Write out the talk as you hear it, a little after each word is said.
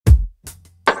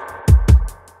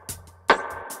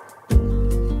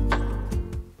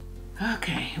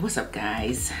What's up,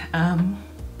 guys?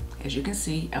 As you can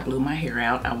see, I blew my hair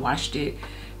out. I washed it,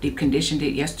 deep conditioned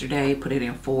it yesterday, put it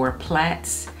in 4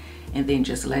 plaits, and then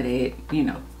just let it, you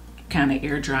know, kind of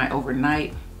air dry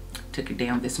overnight. Took it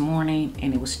down this morning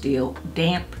and it was still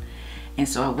damp, and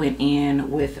so I went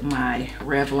in with my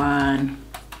Revlon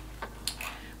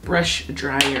brush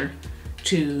dryer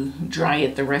to dry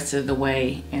it the rest of the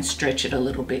way and stretch it a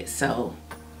little bit. So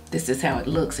this is how it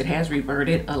looks. It has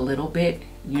reverted a little bit,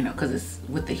 you know, because it's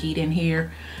with the heat in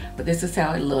here, but this is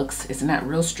how it looks. It's not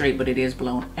real straight, but it is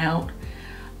blown out.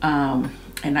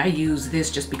 And I use this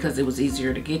just because it was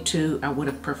easier to get to. I would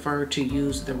have preferred to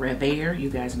use the RaeRae. You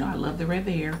guys know I love the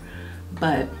RaeRae,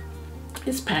 but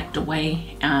it's packed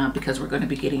away because we're going to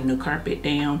be getting new carpet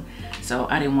down. So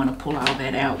I didn't want to pull all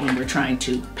that out when we're trying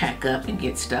to pack up and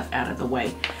get stuff out of the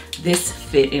way. This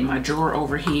fit in my drawer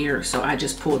over here, so I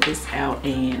just pulled this out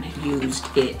and used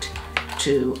it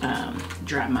to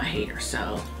dry my hair.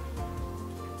 So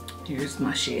here's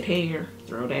my shed hair,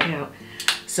 throw that out.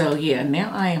 So yeah,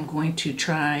 now I am going to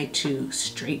try to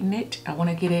straighten it. I want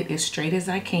to get it as straight as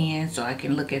I can so I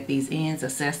can look at these ends,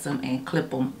 assess them, and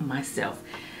clip them myself.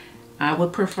 I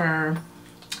would prefer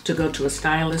to go to a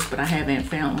stylist, but I haven't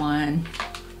found one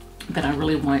that I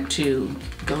really want to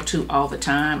go to all the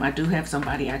time. I do have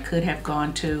somebody I could have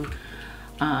gone to,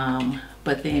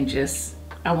 but then just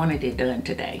I wanted it done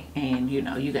today, and you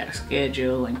know, you got to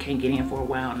schedule and can't get in for a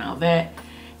while and all that.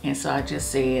 And so I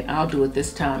just said I'll do it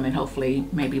this time, and hopefully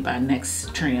maybe by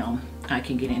next trim I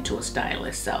can get into a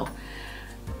stylist. So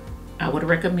I would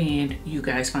recommend you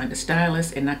guys find a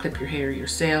stylist and not clip your hair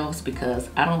yourselves, because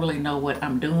I don't really know what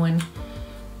I'm doing.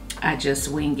 I just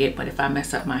wing it, but if I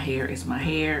mess up my hair, it's my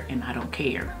hair and I don't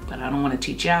care. But I don't want to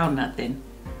teach y'all nothing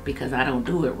because I don't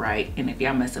do it right. And if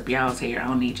y'all mess up y'all's hair, I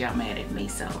don't need y'all mad at me.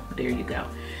 So there you go.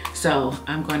 So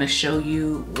I'm going to show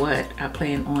you what I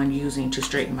plan on using to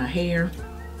straighten my hair.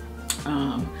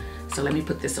 So let me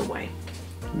put this away.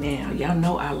 Now, y'all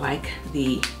know I like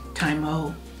the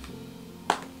Tymo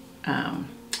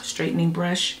straightening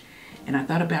brush, and I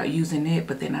thought about using it,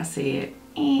 but then I said,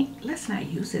 let's not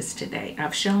use this today.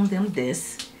 I've shown them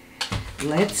this.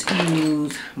 Let's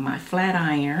use my flat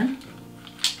iron.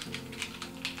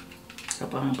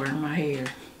 Hope I don't burn my hair.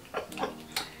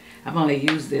 I've only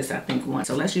used this, I think, once.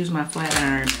 So let's use my flat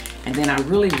iron, and then I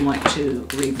really want to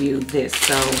review this.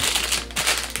 So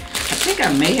I think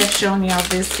I may have shown y'all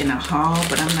this in a haul,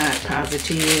 but I'm not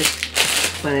positive.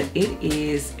 But it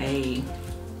is a,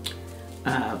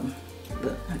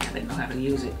 look, I gotta know how to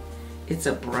use it. It's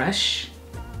a brush.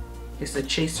 It's a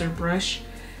chaser brush.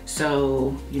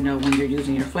 So, you know, when you're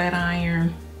using your flat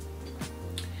iron,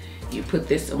 you put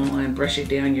this on, brush it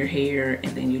down your hair,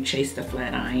 and then you chase the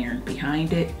flat iron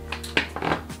behind it.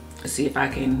 Let's see if I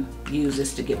can use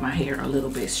this to get my hair a little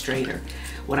bit straighter.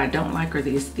 What I don't like are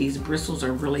these bristles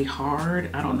are really hard.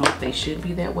 I don't know if they should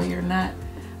be that way or not.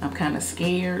 I'm kind of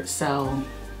scared. So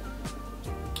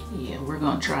yeah, we're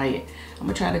gonna try it. I'm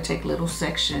gonna try to take little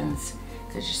sections,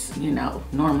 because you know,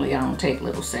 normally I don't take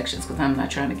little sections because I'm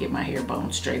not trying to get my hair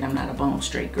bone straight. I'm not a bone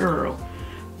straight girl,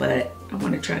 but I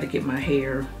want to try to get my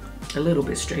hair a little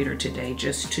bit straighter today,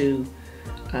 just to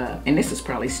and this is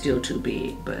probably still too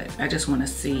big, but I just want to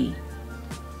see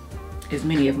as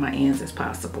many of my ends as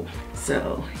possible.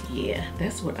 So yeah,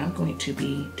 that's what I'm going to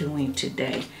be doing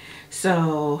today.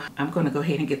 So I'm going to go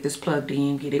ahead and get this plugged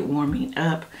in, get it warming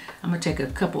up. I'm going to take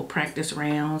a couple practice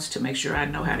rounds to make sure I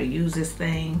know how to use this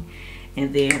thing,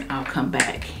 and then I'll come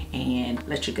back and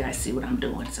let you guys see what I'm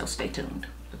doing. So stay tuned.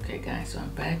 Okay guys, so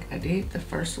I'm back. I did the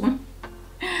first one.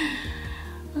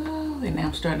 Oh, and now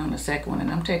I'm starting on the second one,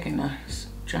 and I'm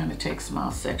trying to take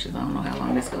small sections. I don't know how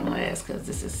long this is going to last because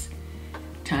this is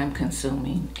time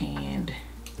consuming and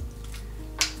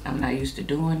I'm not used to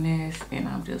doing this, and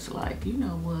I'm just like, you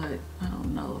know what, I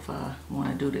don't know if I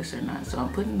want to do this or not. So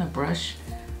I'm putting the brush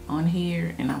on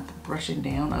here and I'm brushing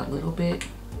down a little bit,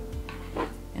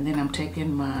 and then I'm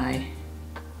taking my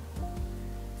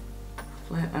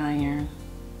flat iron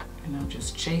and I'm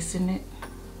just chasing it.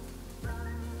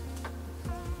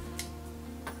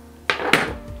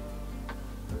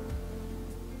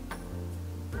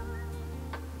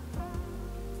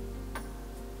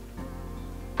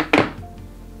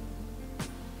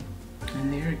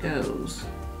 And there it goes.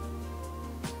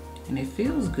 And it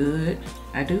feels good.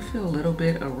 I do feel a little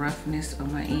bit of roughness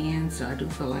on my ends, so I do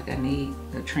feel like I need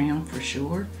a trim for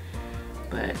sure.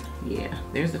 But yeah,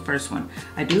 there's the first one.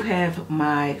 I do have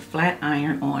my flat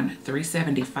iron on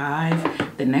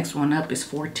 375. The next one up is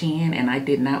 410, and I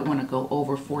did not want to go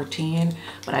over 410,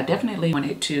 but I definitely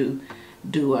wanted to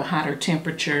do a hotter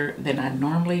temperature than I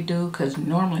normally do, because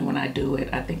normally when I do it,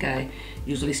 I think I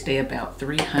usually stay about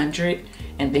 300,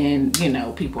 and then, you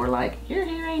know, people are like, your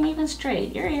hair ain't even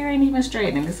straight, your hair ain't even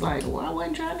straight, and it's like, well, I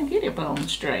wasn't trying to get it bone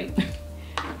straight.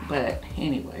 But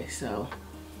anyway, so,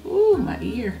 ooh, my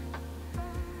ear,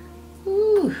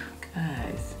 ooh,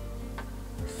 guys,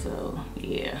 so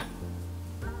yeah.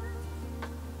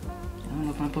 I don't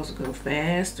know if I'm supposed to go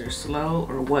fast or slow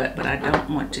or what, but I don't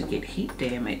want to get heat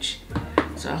damage.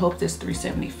 So I hope this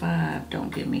 375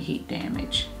 don't give me heat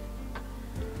damage.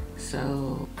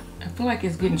 So I feel like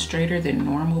it's getting straighter than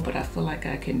normal, but I feel like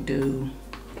I can try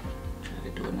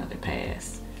to do another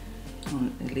pass,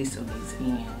 at least on these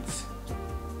ends.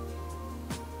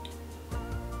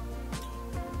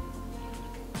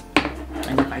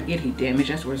 And if I get heat damage,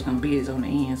 that's where it's gonna be, is on the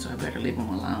end, so I better leave them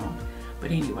alone. But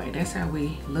anyway, that's how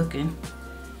we looking.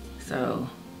 So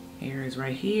hair is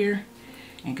right here.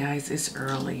 And guys, it's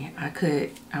early. I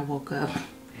woke up,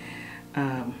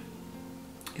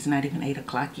 it's not even 8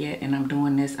 o'clock yet, and I'm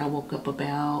doing this. I woke up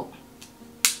about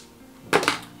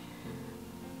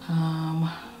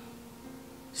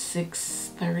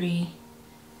 6:30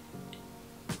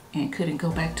 and couldn't go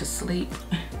back to sleep.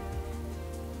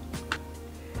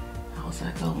 I was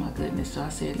like, oh my goodness. So I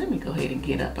said, let me go ahead and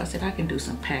get up. I said, I can do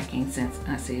some packing, since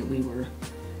I said we were,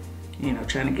 you know,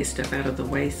 trying to get stuff out of the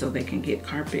way so they can get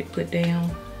carpet put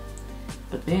down.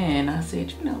 But then I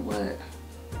said, you know what?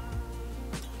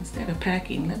 Instead of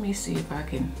packing, let me see if I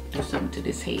can do something to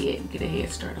this head and get a head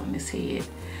start on this head.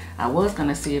 I was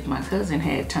gonna see if my cousin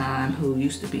had time, who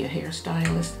used to be a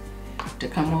hairstylist, to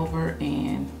come over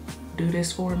and do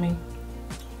this for me.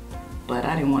 But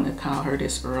I didn't want to call her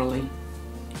this early.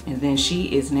 And then she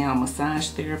is now a massage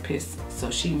therapist,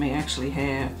 so she may actually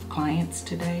have clients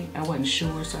today. I wasn't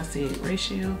sure, so I said,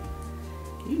 Rachel,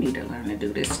 you need to learn to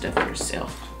do this stuff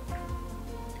yourself.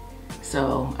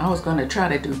 So I was gonna try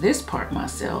to do this part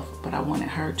myself, but I wanted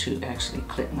her to actually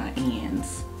clip my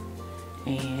ends.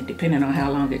 And depending on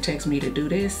how long it takes me to do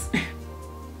this,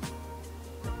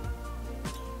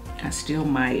 I still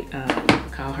might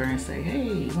call her and say,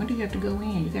 hey, when do you have to go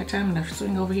in? You got time to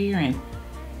swing over here and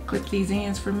clip these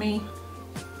ends for me?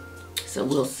 So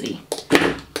we'll see.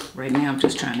 Right now I'm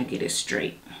just trying to get it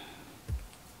straight.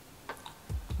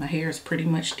 My hair is pretty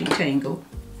much detangled.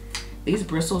 These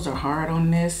bristles are hard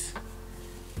on this,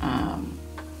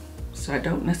 so I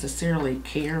don't necessarily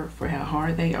care for how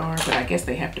hard they are, but I guess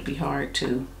they have to be hard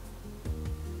to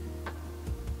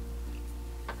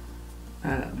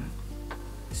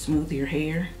smooth your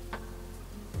hair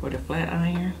for the flat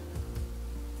iron.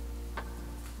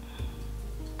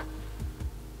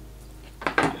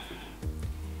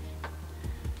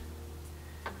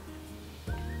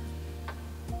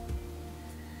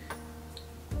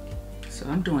 So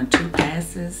I'm doing 2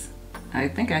 passes. I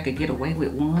think I could get away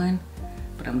with 1,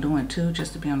 but I'm doing 2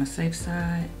 just to be on the safe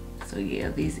side. So yeah,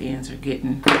 these ends are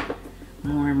getting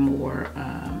more and more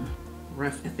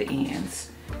rough at the ends.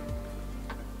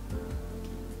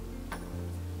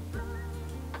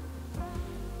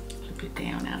 Flip it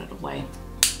down out of the way.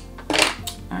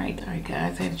 All right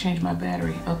guys, I had to change my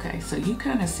battery. Okay, so you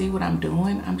kind of see what I'm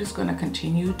doing. I'm just gonna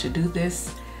continue to do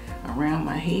this around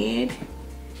my head,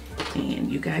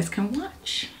 and you guys can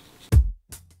watch.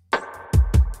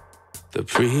 The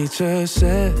preacher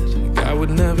said God would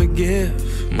never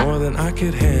give more than I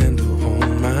could handle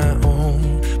on my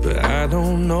own. But I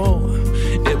don't know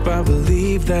if I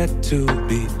believe that to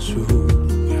be true.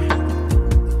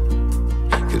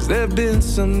 'Cause there've been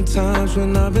some times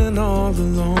when I've been all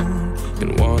alone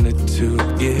and wanted to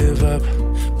give up,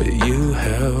 but you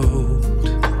helped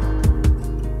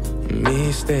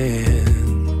me stand.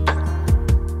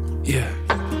 Yeah.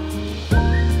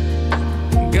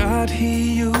 God,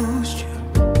 He used you,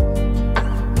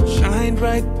 shined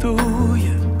right through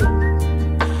you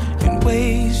in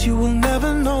ways you will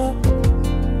never know,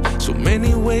 so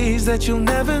many ways that you'll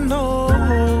never know.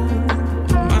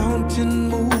 Mountain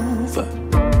mover,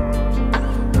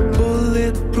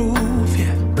 bulletproof,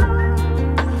 yeah.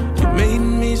 You made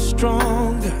me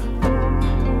stronger.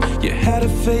 You had a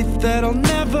faith that I'll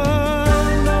never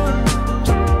know.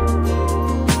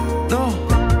 No,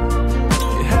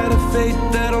 you had a faith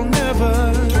that I'll never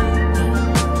know.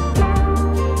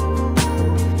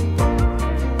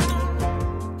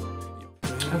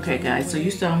 Okay guys, so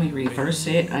you saw me reverse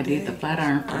it. I did the flat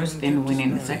iron first, then went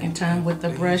in the second time with the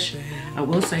brush. I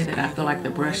will say that I feel like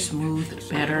the brush smoothed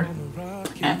better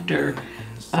after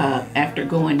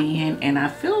going in, and I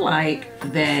feel like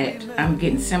that I'm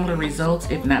getting similar results,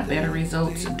 if not better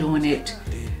results, doing it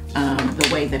the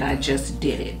way that I just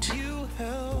did it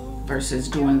versus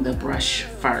doing the brush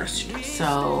first.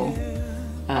 So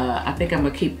I think I'm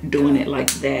gonna keep doing it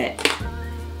like that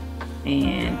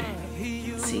and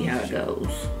see how it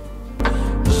goes.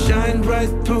 Shine right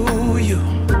through you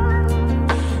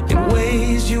in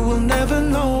ways you will never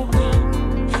know.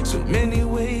 So many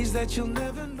ways that you'll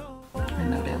never know. I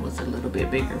know that was a little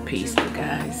bit bigger piece, but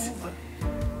guys,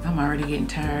 I'm already getting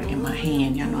tired in my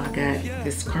hand. Y'all know I got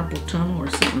this carpal tunnel or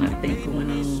something I think going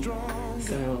on.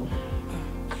 So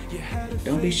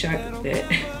don't be shocked that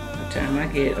by the time I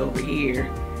get over here,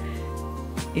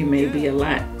 it may be a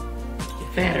lot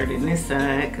fatter than this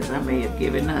side because I may have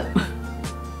given up.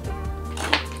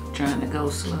 Trying to go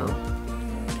slow.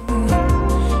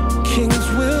 Kings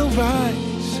will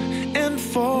rise and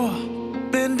fall,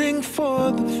 bending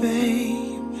for the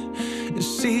fame.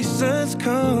 Seasons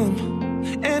come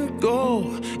and go,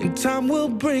 and time will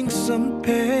bring some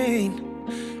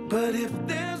pain. But if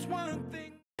there's one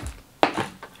thing.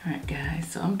 Alright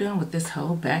guys, so I'm done with this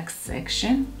whole back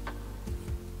section.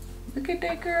 Look at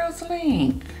that girl's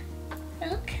length.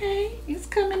 Okay, it's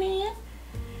coming in.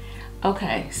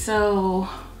 Okay, so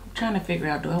I'm trying to figure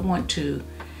out, do I want to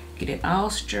get it all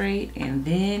straight and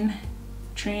then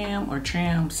trim, or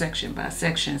trim section by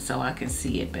section so I can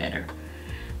see it better?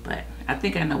 But I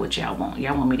think I know what y'all want.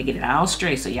 Y'all want me to get it all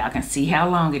straight so y'all can see how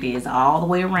long it is all the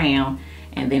way around,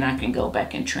 and then I can go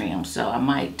back and trim. So I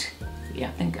might, yeah,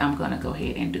 I think I'm gonna go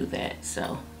ahead and do that.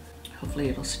 So hopefully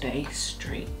it'll stay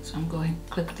straight. So I'm going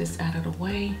to clip this out of the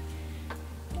way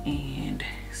and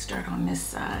start on this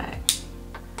side.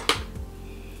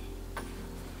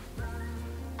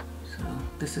 So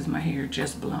this is my hair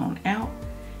just blown out,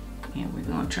 and we're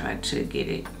gonna try to get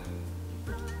it.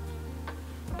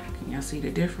 Can y'all see the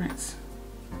difference?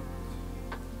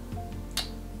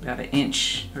 About an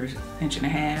inch or inch and a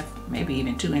half, maybe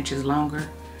even 2 inches longer,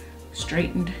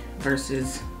 straightened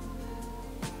versus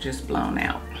just blown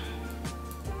out.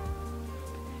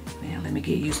 Now let me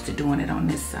get used to doing it on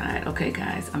this side. Okay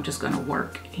guys, I'm just gonna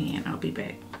work and I'll be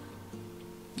back.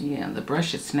 Yeah, the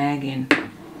brush is snagging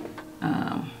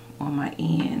on my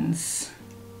ends.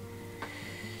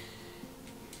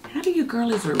 How do you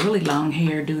girlies with really long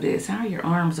hair do this? How are your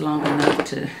arms long enough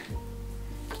to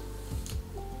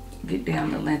get down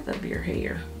the length of your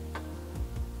hair?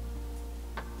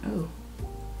 Oh,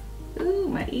 ooh,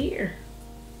 my ear.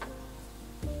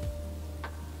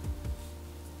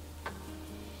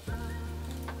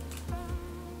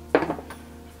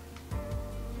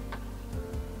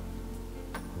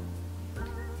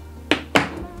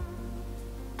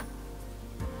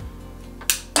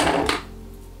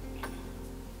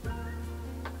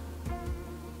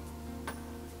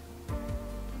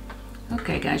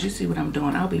 Okay guys, you see what I'm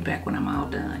doing. I'll be back when I'm all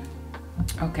done.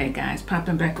 Okay guys,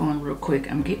 popping back on real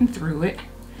quick. I'm getting through it.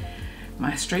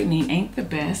 My straightening ain't the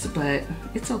best, but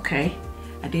it's okay.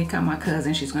 I did call my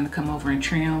cousin. She's gonna come over and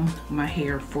trim my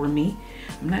hair for me.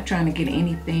 I'm not trying to get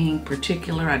anything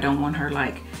particular. I don't want her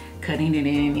like cutting it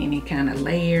in any kind of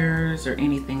layers or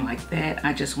anything like that.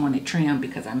 I just want it trimmed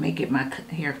because I may get my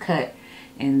hair cut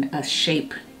in a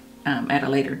shape at a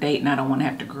later date, and I don't want to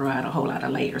have to grow out a whole lot of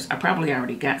layers. I probably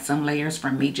already got some layers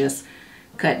from me just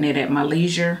cutting it at my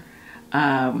leisure,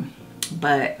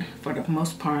 but for the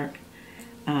most part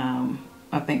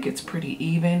I think it's pretty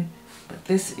even. But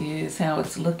this is how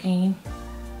it's looking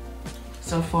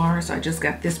so far. So I just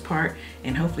got this part,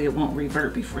 and hopefully it won't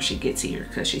revert before she gets here,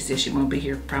 because she says she won't be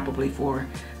here probably for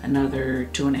another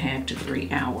 2.5 to 3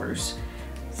 hours.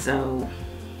 So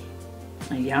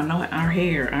y'all know our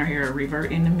hair will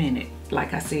revert in a minute.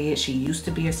 Like I said, she used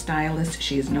to be a stylist.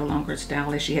 She is no longer a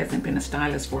stylist. She hasn't been a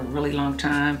stylist for a really long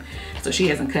time. So she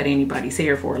hasn't cut anybody's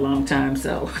hair for a long time.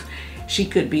 So she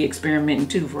could be experimenting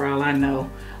too, for all I know.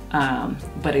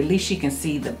 But at least she can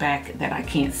see the back that I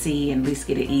can't see, and at least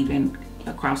get it even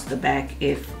across the back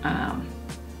if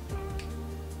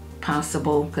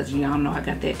possible, because y'all know I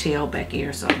got that tail back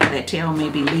here. So that tail may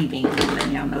be leaving. I'm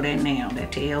letting y'all know that now.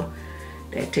 That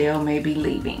tail may be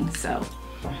leaving. So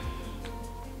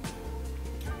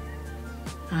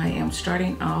I am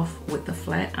starting off with the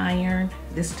flat iron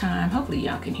this time. Hopefully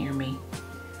y'all can hear me.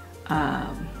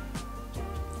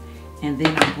 And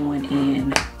then I'm going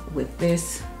in with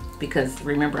this, because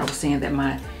remember I was saying that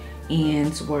my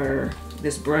ends were,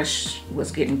 this brush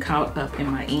was getting caught up in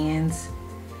my ends,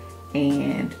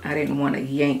 and I didn't want to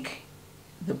yank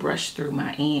the brush through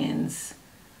my ends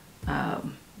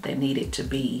that needed to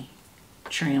be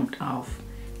trimmed off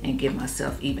and give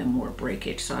myself even more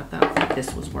breakage. So I thought that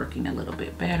this was working a little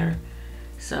bit better.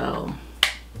 So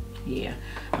yeah,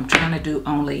 I'm trying to do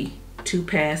only 2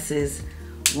 passes,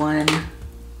 one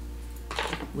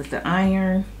with the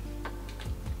iron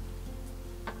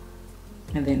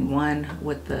and then one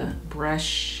with the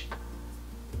brush.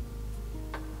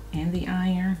 in the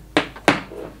iron.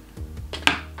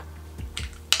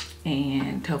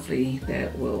 And hopefully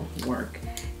that will work.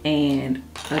 And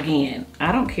again,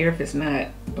 I don't care if it's not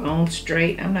bone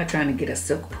straight. I'm not trying to get a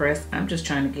silk press. I'm just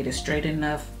trying to get it straight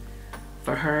enough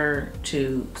for her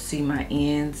to see my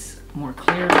ends more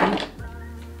clearly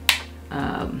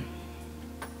than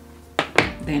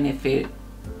if it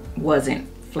wasn't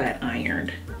flat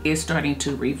ironed. It's starting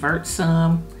to revert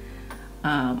some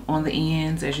on the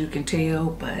ends, as you can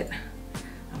tell, but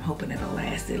I'm hoping it'll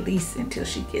last at least until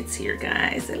she gets here,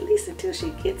 guys. At least until she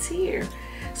gets here.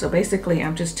 So basically,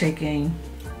 I'm just taking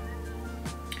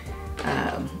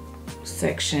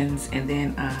sections, and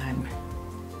then I'm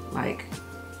like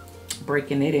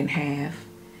breaking it in half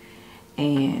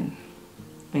and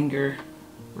finger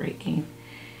raking.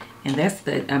 And that's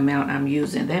the amount I'm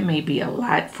using. That may be a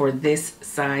lot for this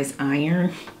size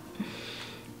iron,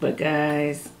 but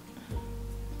guys,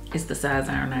 it's the size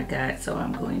iron I got, so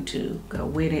I'm going to go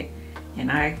with it.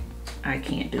 And I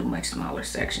can't do much smaller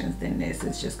sections than this.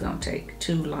 It's just gonna take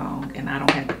too long, and I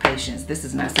don't have the patience. This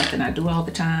is not something I do all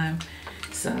the time,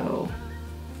 so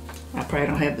I probably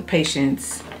don't have the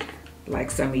patience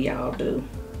like some of y'all do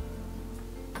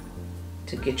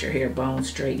to get your hair bone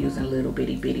straight using little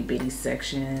bitty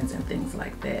sections and things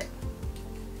like that.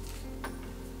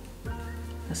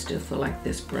 I still feel like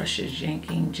this brush is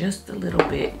yanking just a little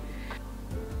bit.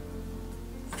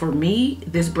 For me,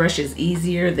 this brush is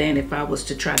easier than if I was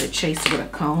to try to chase with a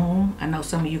comb. I know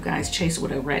some of you guys chase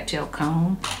with a rat tail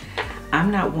comb.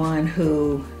 I'm not one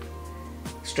who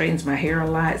straightens my hair a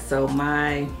lot, so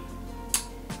my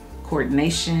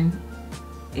coordination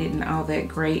isn't all that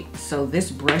great. So this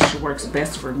brush works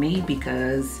best for me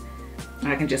because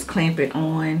I can just clamp it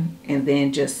on and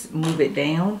then just move it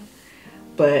down.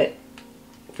 But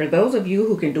for those of you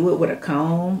who can do it with a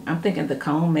comb, I'm thinking the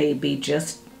comb may be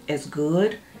just as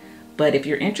good. But if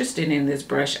you're interested in this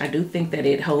brush, I do think that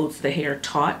it holds the hair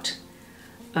taut.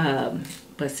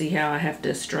 But see how I have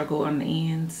to struggle on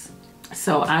the ends?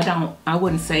 So I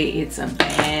wouldn't say it's a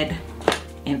bad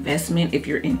investment. If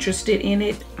you're interested in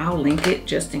it, I'll link it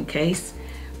just in case.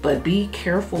 But be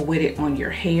careful with it on your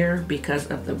hair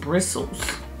because of the bristles.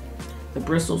 The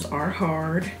bristles are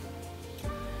hard.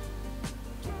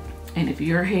 And if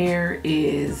your hair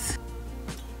is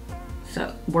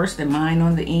worse than mine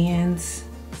on the ends,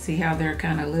 see how they're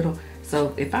kind of little?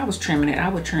 So if I was trimming it, I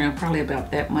would trim probably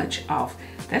about that much off.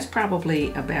 That's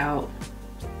probably about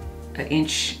an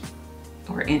inch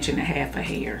or inch and a half of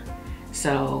hair.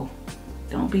 So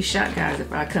don't be shocked, guys,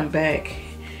 if I come back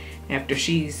after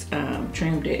she's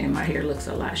trimmed it and my hair looks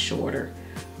a lot shorter.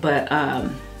 But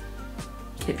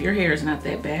if your hair is not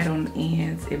that bad on the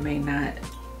ends, it may not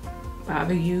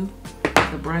bother you,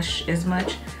 the brush, as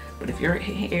much. But if your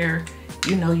hair,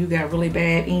 you know, you got really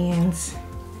bad ends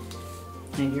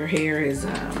and your hair is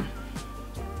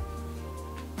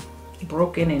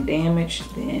broken and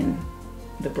damaged, then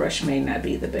the brush may not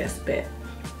be the best bet.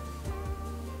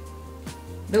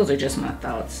 Those are just my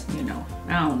thoughts, you know.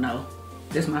 I don't know.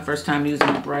 This is my first time using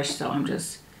a brush, so I'm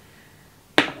just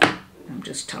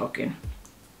talking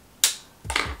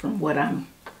from what I'm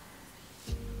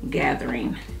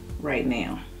gathering right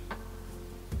now.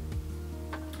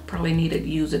 Probably need to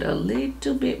use it a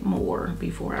little bit more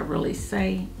before I really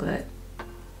say, but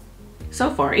so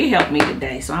far it helped me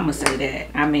today, so I'm gonna say that.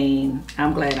 I mean,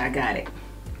 I'm glad I got it.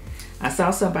 I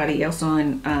saw somebody else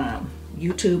on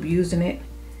YouTube using it.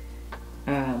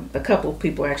 A couple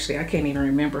people actually. I can't even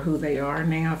remember who they are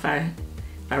now. If I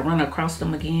run across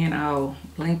them again, I'll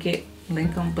link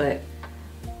them, but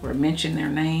or mention their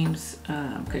names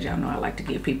because y'all know I like to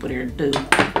give people their due.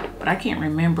 But I can't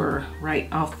remember right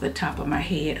off the top of my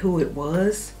head who it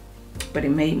was, but it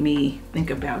made me think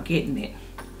about getting it.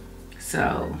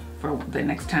 So for the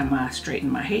next time I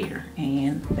straighten my hair,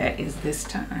 and that is this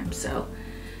time. So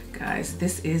guys,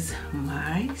 this is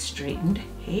my straightened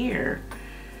hair.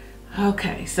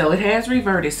 Okay, so it has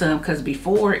reverted some because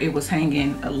before it was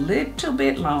hanging a little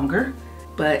bit longer,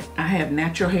 but I have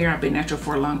natural hair. I've been natural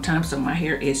for a long time, so my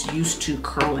hair is used to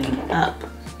curling up,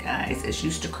 guys. It's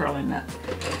used to curling up.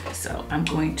 So I'm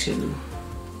going to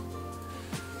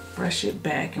brush it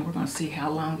back and we're going to see how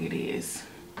long it is.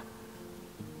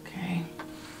 Okay.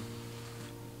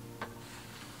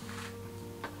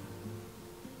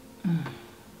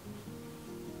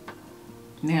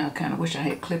 Now I kind of wish I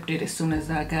had clipped it as soon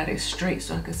as I got it straight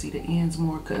so I could see the ends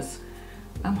more, because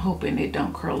I'm hoping it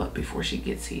don't curl up before she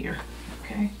gets here.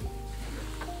 Okay.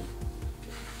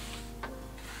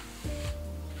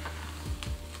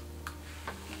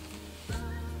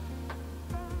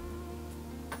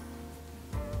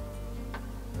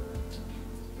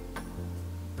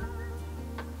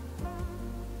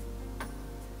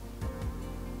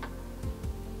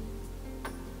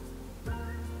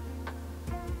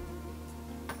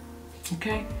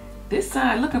 Okay, this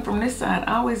side, looking from this side,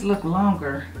 I always look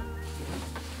longer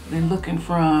than looking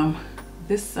from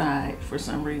this side for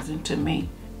some reason to me.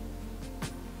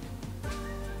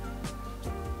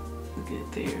 Look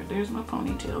at there, there's my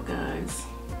ponytail, guys.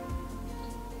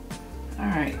 All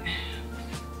right,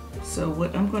 so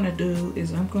what I'm gonna do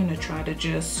is I'm gonna try to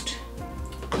just,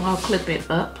 I'll clip it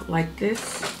up like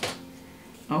this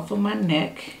off of my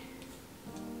neck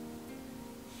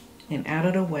and out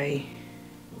of the way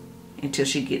until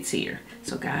she gets here.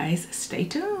 So guys, stay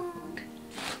tuned.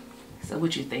 So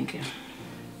what you thinking?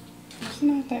 It's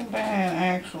not that bad,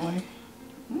 actually.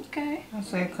 Okay. I'll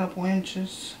say a couple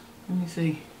inches. Let me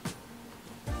see.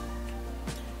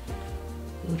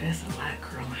 Ooh, that's a lot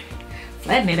curling.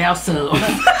 Flatten it out some.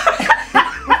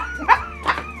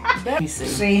 Let me see.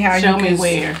 See how Show you me can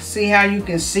where. See how you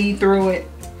can see through it.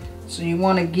 So you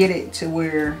want to get it to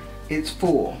where it's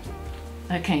full.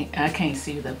 I can't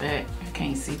see the back. I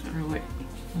can't see through it.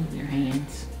 Move your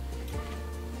hands.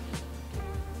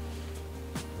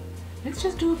 Let's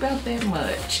just do about that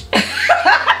much.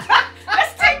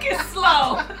 Let's take it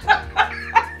slow.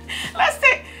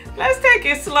 Let's take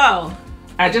it slow.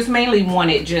 I just mainly want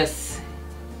it just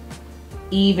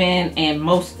even and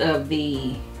most of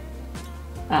the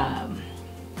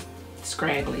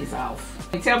scragglies off.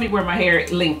 Tell me where my hair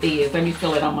length is. Let me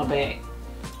feel it on my back.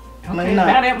 Okay, Lean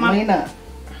up. Lean up.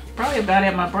 Probably about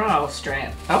at my bra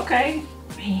strap. Okay.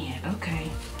 Man,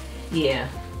 okay. Yeah.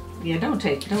 Yeah, don't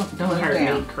hurt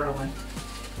me curling.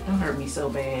 Don't hurt me so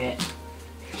bad.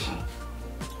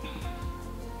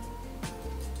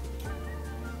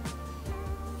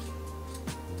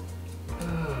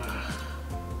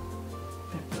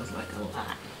 That feels like a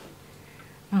lot.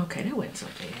 Okay, that wasn't so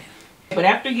bad. But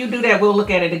after you do that, we'll look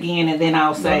at it again and then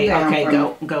I'll say, okay,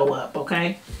 go up,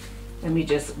 okay? Let me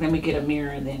get a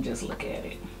mirror and then just look at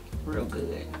it real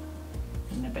good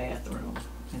in the bathroom.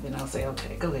 And then I'll say,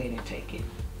 okay, go ahead and take it.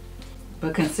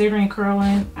 But considering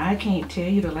curling, I can't tell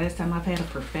you the last time I've had a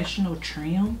professional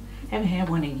trim. I haven't had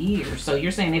one in years. So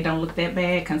you're saying it don't look that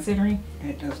bad considering?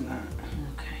 It does not.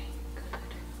 Okay,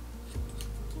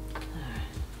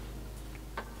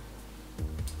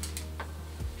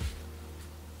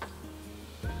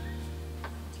 good.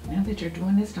 Now that you're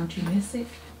doing this, don't you miss it?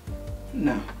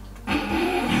 No.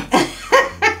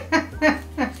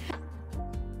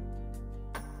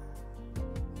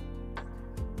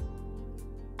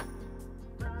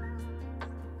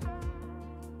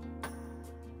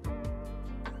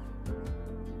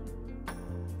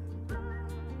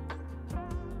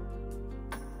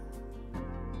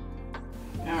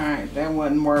 Alright, that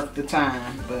wasn't worth the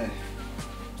time, but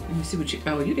let me see what you,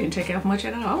 oh, you didn't take out much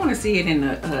at all. I want to see it in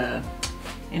the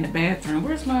bathroom.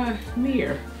 Where's my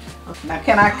mirror? Okay. Now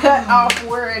can I cut off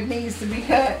where it needs to be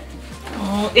cut?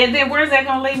 Oh, and then where's that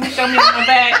gonna leave me? Show me on my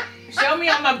back. Show me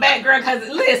on my back, girl, because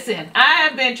listen,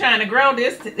 I've been trying to grow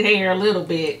this hair a little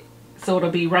bit so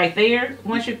it'll be right there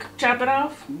once you chop it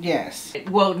off. Yes.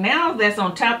 Well, now that's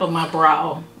on top of my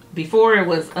bra. Before it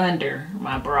was under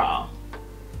my bra.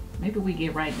 Maybe we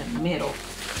get right in the middle.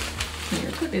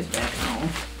 Here, put this back on.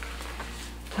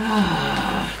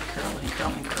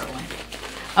 Curling.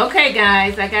 Okay,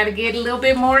 guys, I got to get a little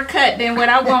bit more cut than what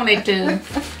I wanted to.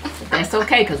 But that's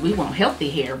okay, because we want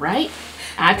healthy hair, right?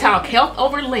 I talk health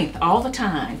over length all the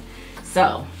time.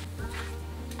 So,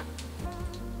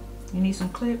 you need some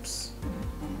clips?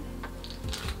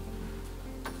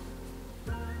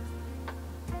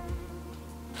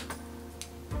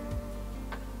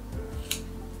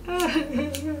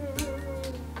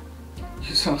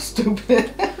 You're so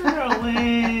stupid.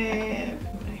 Curling.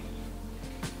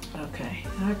 Okay,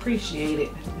 I appreciate it.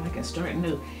 I can start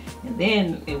new. And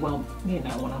then it won't, you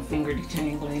know, when I'm finger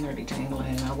detangling,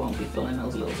 I won't be feeling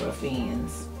those little rough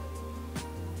ends.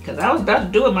 Because I was about to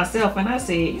do it myself and I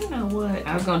said, you know what?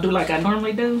 I was going to do like I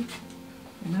normally do.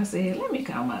 And I said, let me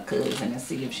call my cousin and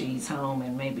see if she's home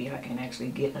and maybe I can actually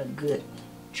get a good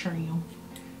trim.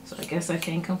 So I guess I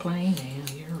can't complain now.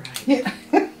 You're right. Yeah.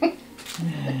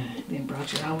 Then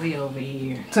brought you all the way over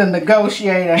here. To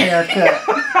negotiate a haircut.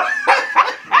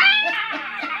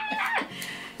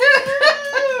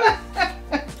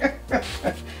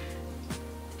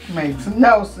 Makes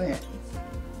no sense.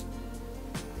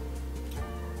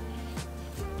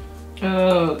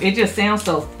 Oh, it just sounds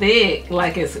so thick,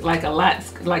 like it's like a lot,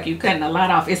 like you're cutting a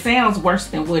lot off. It sounds worse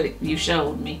than what you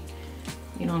showed me.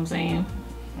 You know what I'm saying?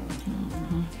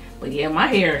 But yeah, my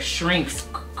hair shrinks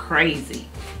crazy.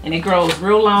 And it grows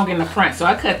real long in the front. So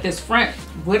I cut this front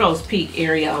widow's peak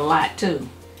area a lot too.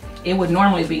 It would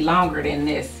normally be longer than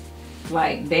this,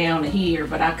 like down to here,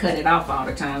 but I cut it off all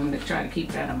the time to try to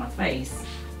keep it out of my face.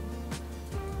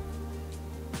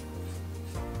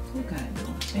 What guy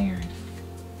doing? Staring.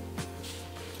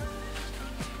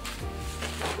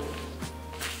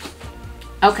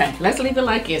 Okay, let's leave it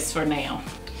like this for now.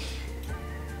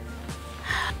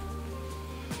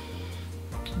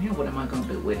 Now what am I gonna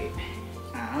do with it?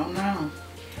 I don't know.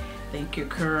 Thank you,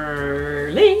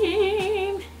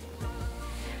 curling.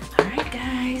 All right,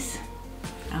 guys,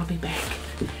 I'll be back.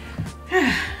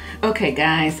 Okay,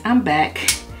 guys, I'm back.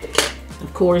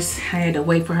 Of course, I had to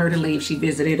wait for her to leave. She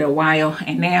visited a while,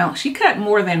 and now she cut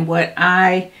more than what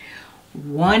I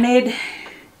wanted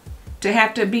to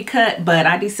have to be cut, but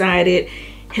I decided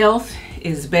health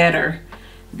is better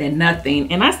than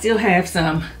nothing, and I still have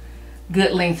some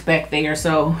good length back there,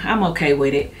 so I'm okay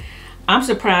with it. I'm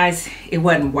surprised it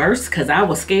wasn't worse, because I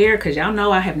was scared, because y'all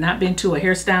know I have not been to a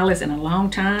hairstylist in a long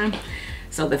time.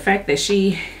 So the fact that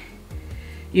she,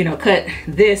 you know, cut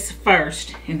this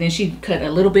first, and then she cut a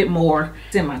little bit more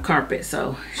in my carpet.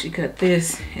 So she cut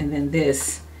this and then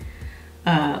this.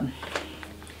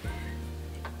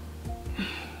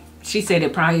 She said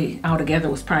it probably altogether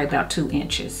was probably about 2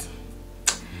 inches.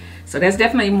 So that's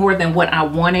definitely more than what I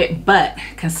wanted, but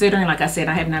considering, like I said,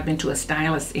 I have not been to a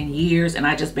stylist in years and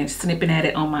I just been snipping at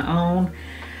it on my own,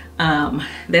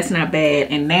 that's not bad.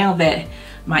 And now that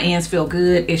my ends feel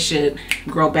good, it should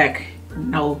grow back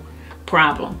no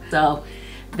problem. So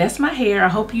that's my hair. I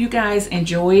hope you guys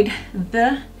enjoyed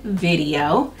the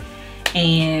video,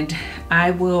 and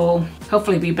I will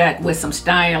hopefully be back with some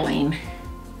styling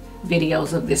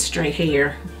videos of this straight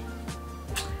hair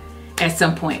at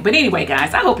some point. But anyway,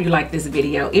 guys, I hope you liked this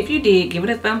video. If you did, give it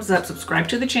a thumbs up, subscribe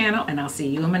to the channel, and I'll see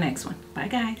you in my next one. Bye,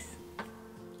 guys.